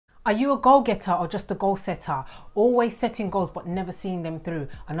Are you a goal-getter or just a goal-setter? Always setting goals but never seeing them through.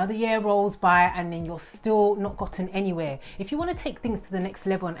 Another year rolls by and then you're still not gotten anywhere. If you want to take things to the next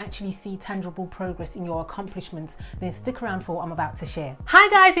level and actually see tangible progress in your accomplishments, then stick around for what I'm about to share. Hi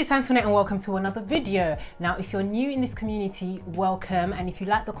guys, it's Antoinette and welcome to another video. Now, if you're new in this community, welcome. And if you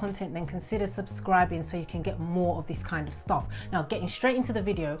like the content, then consider subscribing so you can get more of this kind of stuff. Now, getting straight into the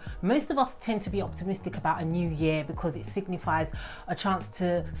video, most of us tend to be optimistic about a new year because it signifies a chance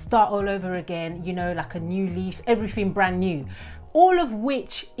to start all over again, you know, like a new leaf, everything brand new. All of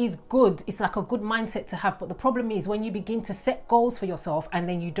which is good. It's like a good mindset to have. But the problem is when you begin to set goals for yourself and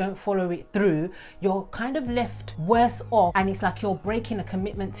then you don't follow it through, you're kind of left worse off. And it's like you're breaking a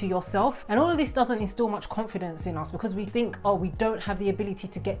commitment to yourself. And all of this doesn't instill much confidence in us because we think, oh, we don't have the ability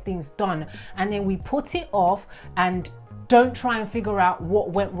to get things done. And then we put it off and don't try and figure out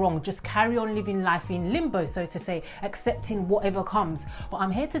what went wrong. Just carry on living life in limbo, so to say, accepting whatever comes. But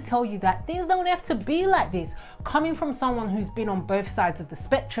I'm here to tell you that things don't have to be like this. Coming from someone who's been on both sides of the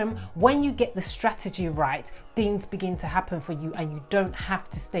spectrum, when you get the strategy right, things begin to happen for you and you don't have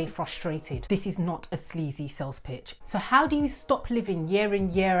to stay frustrated. This is not a sleazy sales pitch. So how do you stop living year in,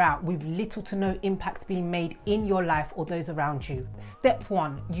 year out with little to no impact being made in your life or those around you? Step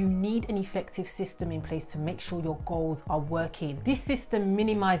one, you need an effective system in place to make sure your goals are working. This system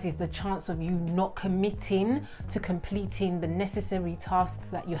minimizes the chance of you not committing to completing the necessary tasks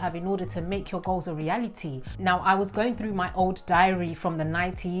that you have in order to make your goals a reality. Now, I was going through my old diary from the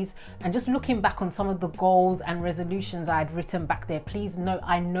 90s and just looking back on some of the goals and resolutions I had written back there. Please note,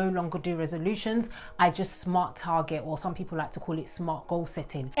 I no longer do resolutions. I just smart target, or some people like to call it smart goal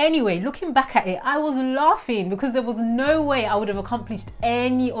setting. Anyway, looking back at it, I was laughing because there was no way I would have accomplished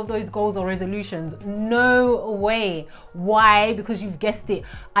any of those goals or resolutions. No way. Why? Because you've guessed it.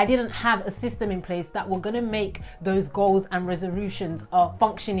 I didn't have a system in place that were going to make those goals and resolutions a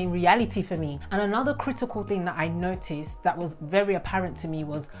functioning reality for me. And another critical thing that I noticed that was very apparent to me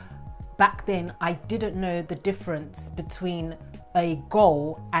was back then I didn't know the difference between a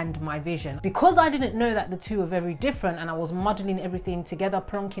goal and my vision. Because I didn't know that the two are very different and I was muddling everything together,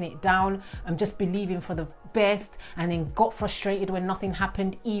 plonking it down and just believing for the best, and then got frustrated when nothing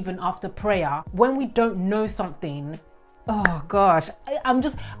happened even after prayer. When we don't know something, oh gosh,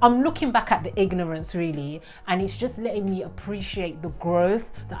 I'm looking back at the ignorance really, and it's just letting me appreciate the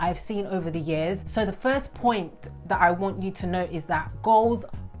growth that I've seen over the years. So the first point that I want you to know is that goals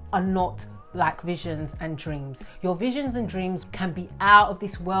are not like visions and dreams. Your visions and dreams can be out of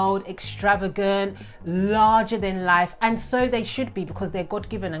this world, extravagant, larger than life, and so they should be because they're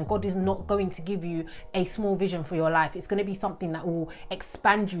God-given, and God is not going to give you a small vision for your life. It's going to be something that will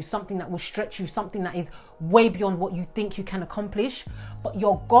expand you, something that will stretch you, something that is way beyond what you think you can accomplish. But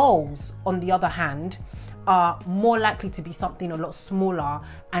your goals, on the other hand, are more likely to be something a lot smaller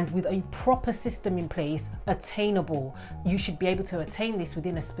and with a proper system in place, attainable. You should be able to attain this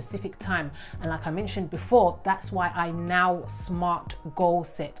within a specific time. And like I mentioned before, that's why I now smart goal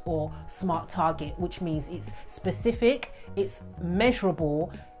set or smart target, which means it's specific, it's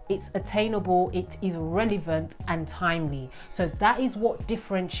measurable, it's attainable, it is relevant and timely. So that is what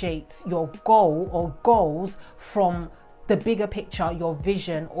differentiates your goal or goals from the bigger picture, your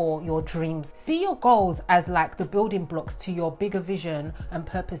vision or your dreams. See your goals as like the building blocks to your bigger vision and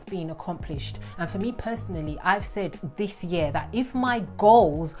purpose being accomplished. And for me personally, I've said this year that if my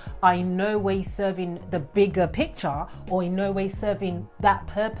goals are in no way serving the bigger picture or in no way serving that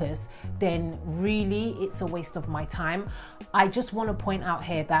purpose, then really it's a waste of my time. I just want to point out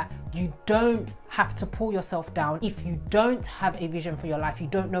here that you don't have to pull yourself down if you don't have a vision for your life. You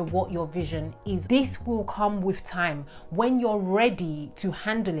don't know what your vision is. This will come with time. When you're ready to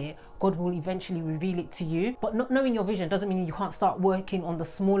handle it, God will eventually reveal it to you. But not knowing your vision doesn't mean you can't start working on the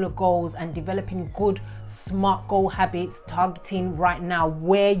smaller goals and developing good, smart goal habits, targeting right now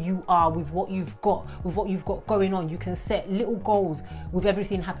where you are with what you've got, going on. You can set little goals with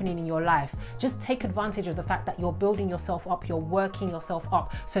everything happening in your life. Just take advantage of the fact that you're building yourself up, you're working yourself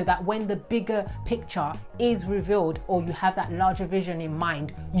up, so that when the bigger picture is revealed or you have that larger vision in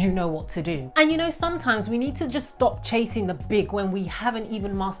mind, you know what to do. And you know, sometimes we need to just stop chasing the big when we haven't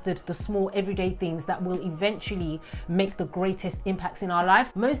even mastered the small everyday things that will eventually make the greatest impacts in our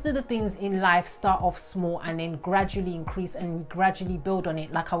lives. Most of the things in life start off small and then gradually increase and gradually build on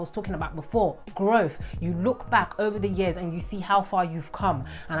it. Like I was talking about before, growth. You look back over the years and you see how far you've come.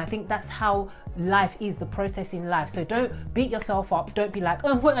 And I think that's how life is, the process in life. So don't beat yourself up. Don't be like,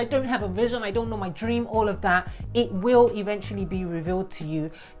 oh, well, I don't have a vision, I don't or my dream, all of that, it will eventually be revealed to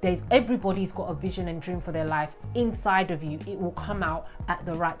you. Everybody's got a vision and dream for their life inside of you. It will come out at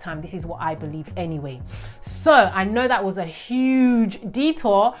the right time. This is what I believe anyway. So I know that was a huge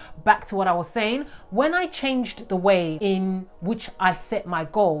detour. Back to what I was saying. When I changed the way in which I set my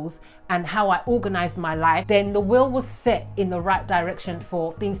goals and how I organized my life, then the wheel was set in the right direction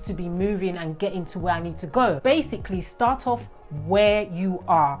for things to be moving and getting to where I need to go. Basically, start off where you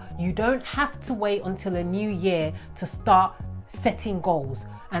are. You don't have to wait until a new year to start setting goals.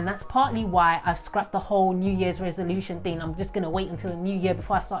 And that's partly why I've scrapped the whole New Year's resolution thing. I'm just going to wait until the new year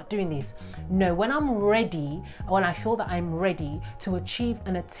before I start doing this. No, when I'm ready, when I feel that I'm ready to achieve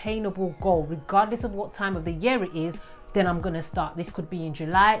an attainable goal, regardless of what time of the year it is, then I'm going to start. This could be in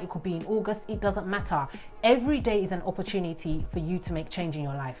July, it could be in August, it doesn't matter. Every day is an opportunity for you to make change in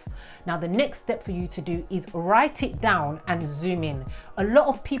your life. Now, the next step for you to do is write it down and zoom in. A lot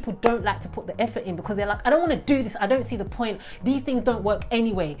of people don't like to put the effort in because they're like, I don't want to do this. I don't see the point. These things don't work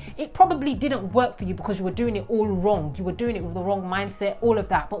anyway. It probably didn't work for you because you were doing it all wrong. You were doing it with the wrong mindset, all of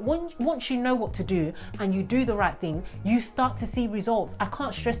that. But once you know what to do and you do the right thing, you start to see results. I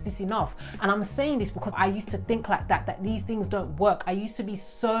can't stress this enough. And I'm saying this because I used to think like that these things don't work. I used to be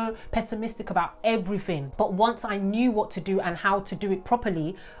so pessimistic about everything. But once I knew what to do and how to do it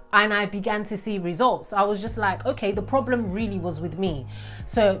properly, and I began to see results, I was just like, okay, the problem really was with me.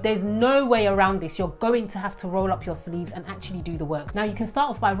 So there's no way around this. You're going to have to roll up your sleeves and actually do the work. Now, you can start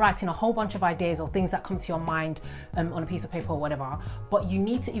off by writing a whole bunch of ideas or things that come to your mind on a piece of paper or whatever, but you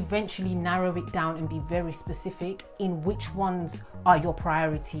need to eventually narrow it down and be very specific in which ones are your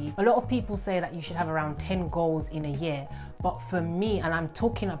priority. A lot of people say that you should have around 10 goals in a year, but for me, and I'm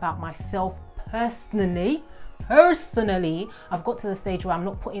talking about myself personally, I've got to the stage where I'm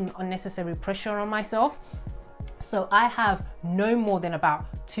not putting unnecessary pressure on myself. So I have no more than about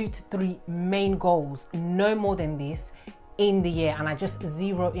 2 to 3 main goals, no more than this in the year, and I just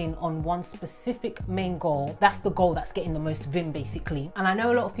zero in on one specific main goal. That's the goal that's getting the most vim, basically. And I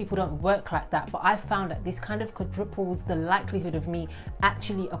know a lot of people don't work like that, but I found that this kind of quadruples the likelihood of me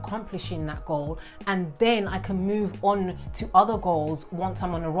actually accomplishing that goal, and then I can move on to other goals once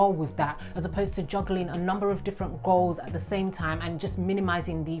I'm on a roll with that, as opposed to juggling a number of different goals at the same time and just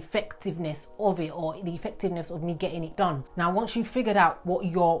minimizing the effectiveness of it, or the effectiveness of me getting it done. Now, once you've figured out what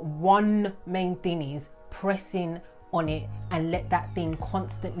your one main thing is, pressing on it and let that thing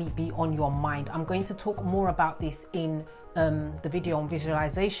constantly be on your mind. I'm going to talk more about this in the video on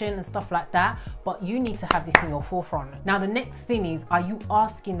visualization and stuff like that, but you need to have this in your forefront. Now, the next thing is, are you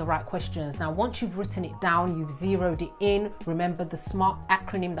asking the right questions? Now, once you've written it down, you've zeroed it in, remember the SMART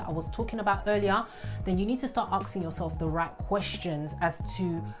acronym that I was talking about earlier, then you need to start asking yourself the right questions as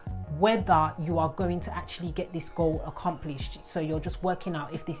to whether you are going to actually get this goal accomplished. So you're just working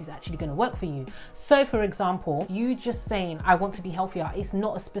out if this is actually going to work for you. So for example, you just saying, I want to be healthier, it's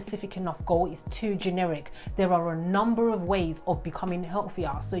not a specific enough goal, it's too generic. There are a number of ways of becoming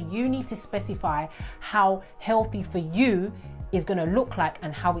healthier. So you need to specify how healthy for you is going to look like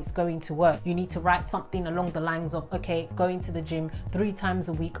and how it's going to work. You need to write something along the lines of, okay, going to the gym 3 times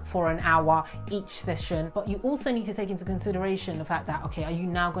a week for an hour each session. But you also need to take into consideration the fact that, okay, are you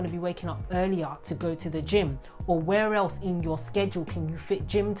now going to be waking up earlier to go to the gym? Or where else in your schedule can you fit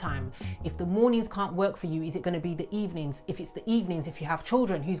gym time? If the mornings can't work for you, is it going to be the evenings? If it's the evenings, if you have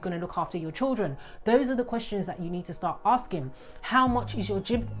children, who's going to look after your children? Those are the questions that you need to start asking. How much is your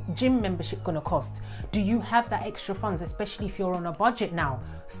gym membership going to cost? Do you have that extra funds, especially if you're on a budget now?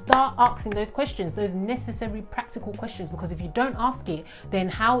 Start asking those questions, those necessary practical questions, because if you don't ask it, then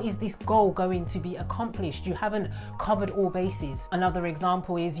how is this goal going to be accomplished? You haven't covered all bases. Another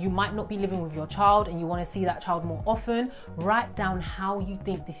example is, you might not be living with your child and you want to see that child more often. Write down how you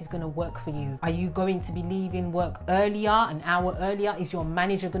think this is going to work for you. Are you going to be leaving work earlier, an hour earlier? Is your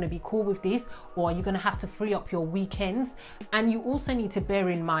manager going to be cool with this? Or are you going to have to free up your weekends? And you also need to bear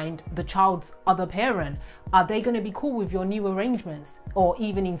in mind the child's other parent. Are they going to be cool with your new arrangements, or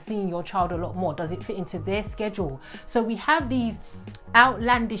even in seeing your child a lot more? Does it fit into their schedule? So we have these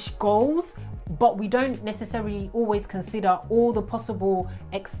outlandish goals, but we don't necessarily always consider all the possible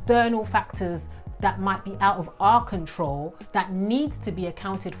external factors that might be out of our control that needs to be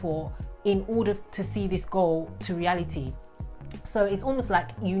accounted for in order to see this goal to reality. So it's almost like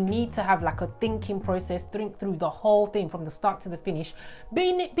you need to have like a thinking process, think through the whole thing from the start to the finish.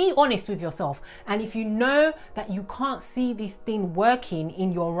 Be honest with yourself. And if you know that you can't see this thing working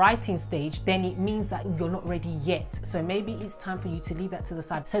in your writing stage, then it means that you're not ready yet. So maybe it's time for you to leave that to the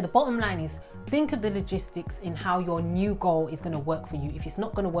side. So the bottom line is, think of the logistics in how your new goal is going to work for you. If it's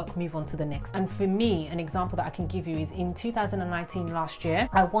not going to work, move on to the next. And for me, an example that I can give you is in 2019, last year,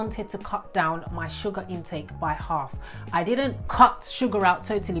 I wanted to cut down my sugar intake by half. I didn't cut sugar out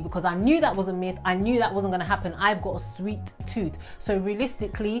totally because I knew that was a myth. I knew that wasn't going to happen. I've got a sweet tooth. So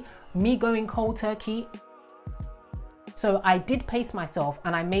realistically, me going cold turkey. So I did pace myself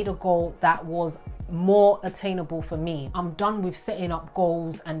and I made a goal that was more attainable for me. I'm done with setting up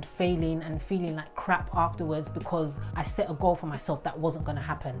goals and failing and feeling like crap afterwards because I set a goal for myself that wasn't going to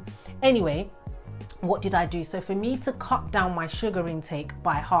happen. Anyway, what did I do? So for me to cut down my sugar intake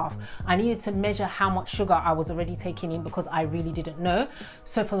by half, I needed to measure how much sugar I was already taking in because I really didn't know.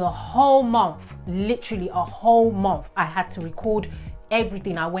 So for the whole month, literally a whole month, I had to record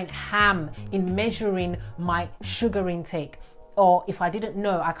everything. I went ham in measuring my sugar intake. Or if I didn't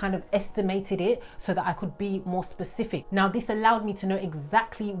know, I kind of estimated it so that I could be more specific. Now, this allowed me to know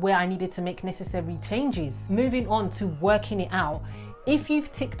exactly where I needed to make necessary changes. Moving on to working it out. If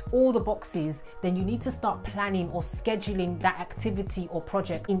you've ticked all the boxes, then you need to start planning or scheduling that activity or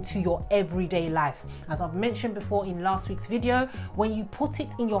project into your everyday life. As I've mentioned before in last week's video, when you put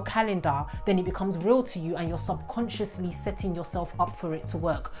it in your calendar, then it becomes real to you and you're subconsciously setting yourself up for it to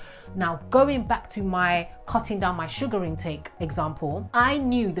work. Now, going back to my cutting down my sugar intake example, I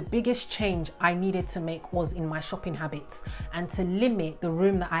knew the biggest change I needed to make was in my shopping habits and to limit the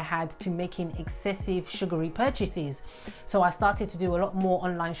room that I had to making excessive sugary purchases. So I started to do a lot more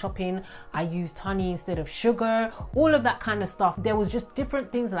online shopping. I used honey instead of sugar, all of that kind of stuff. There was just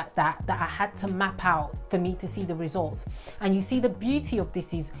different things like that I had to map out for me to see the results. And you see, the beauty of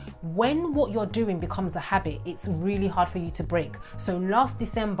this is when what you're doing becomes a habit, it's really hard for you to break. So last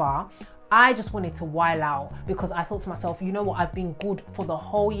December, I just wanted to while out because I thought to myself, you know what, I've been good for the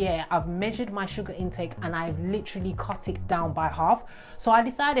whole year. I've measured my sugar intake and I've literally cut it down by half. So I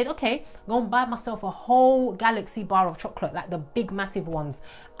decided, okay, I'm gonna buy myself a whole Galaxy bar of chocolate, like the big massive ones.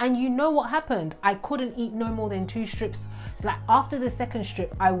 And you know what happened? I couldn't eat no more than 2 strips. So like after the second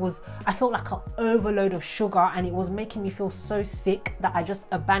strip, I felt like an overload of sugar and it was making me feel so sick that I just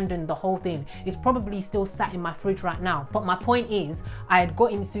abandoned the whole thing. It's probably still sat in my fridge right now. But my point is, I had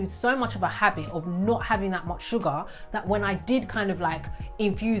got into so much of a habit of not having that much sugar that when I did kind of like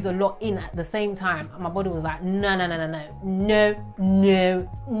infuse a lot in at the same time, my body was like, no.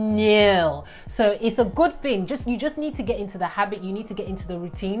 So it's a good thing. You just need to get into the habit. You need to get into the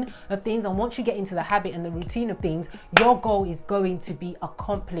routine of things. And once you get into the habit and the routine of things, your goal is going to be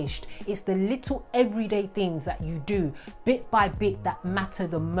accomplished. It's the little everyday things that you do bit by bit that matter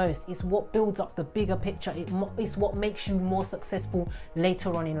the most. It's what builds up the bigger picture. It's what makes you more successful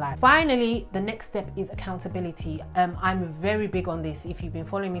later on in life. Finally, the next step is accountability. I'm very big on this. If you've been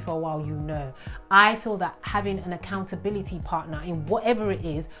following me for a while, you know. I feel that having an accountability partner in whatever it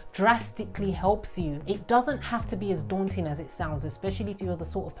is drastically helps you. It doesn't have to be as daunting as it sounds, especially if you're the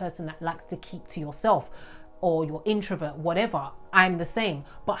sort of person that likes to keep to yourself or you're introvert, whatever. I'm the same.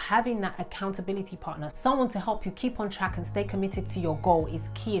 But having that accountability partner, someone to help you keep on track and stay committed to your goal, is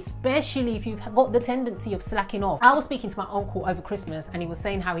key, especially if you've got the tendency of slacking off. I was speaking to my uncle over Christmas and he was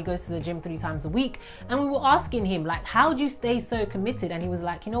saying how he goes to the gym 3 times a week, and we were asking him, like, how do you stay so committed? And he was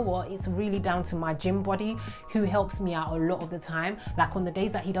like, you know what, it's really down to my gym body, who helps me out a lot of the time. Like on the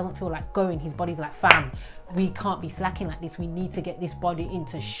days that he doesn't feel like going, his body's like, fam, we can't be slacking like this. We need to get this body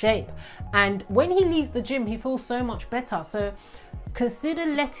into shape. And when he leaves the gym, he feels so much better. So consider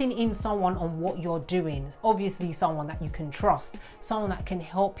letting in someone on what you're doing. Obviously someone that you can trust, someone that can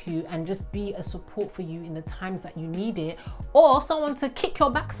help you and just be a support for you in the times that you need it, or someone to kick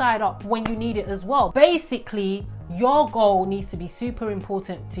your backside up when you need it as well. Basically, your goal needs to be super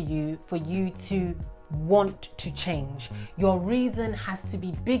important to you for you to want to change. Your reason has to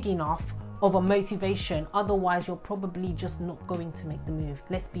be big enough of a motivation, otherwise you're probably just not going to make the move.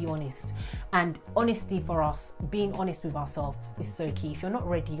 Let's be honest. And honesty for us, being honest with ourselves, is so key. If you're not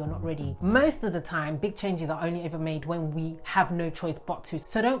ready, you're not ready. Most of the time, big changes are only ever made when we have no choice but to.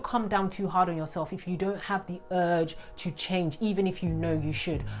 So don't come down too hard on yourself if you don't have the urge to change, even if you know you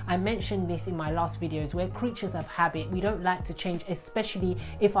should. I mentioned this in my last videos. We're creatures of habit. We don't like to change, especially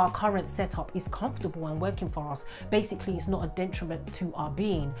if our current setup is comfortable and working for us. Basically, it's not a detriment to our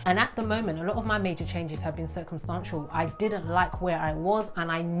being. And at the moment, moment, a lot of my major changes have been circumstantial. I didn't like where I was,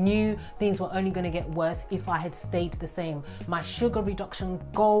 and I knew things were only going to get worse if I had stayed the same. My sugar reduction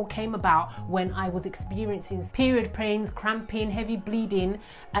goal came about when I was experiencing period pains, cramping, heavy bleeding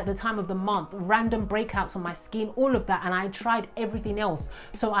at the time of the month, random breakouts on my skin, all of that, and I tried everything else.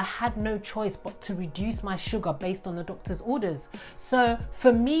 So I had no choice but to reduce my sugar based on the doctor's orders. So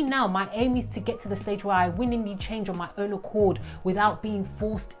for me now, my aim is to get to the stage where I willingly change on my own accord without being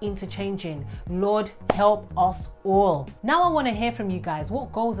forced into changing. Lord, help us all. Now I want to hear from you guys.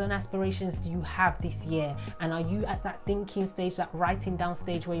 What goals and aspirations do you have this year? And are you at that thinking stage, that writing down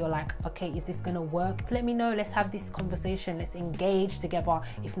stage where you're like, okay, is this gonna work? Let me know. Let's have this conversation. Let's engage together,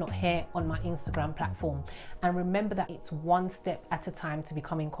 if not here on my Instagram platform. And remember that it's one step at a time to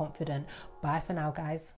becoming confident. Bye for now, guys.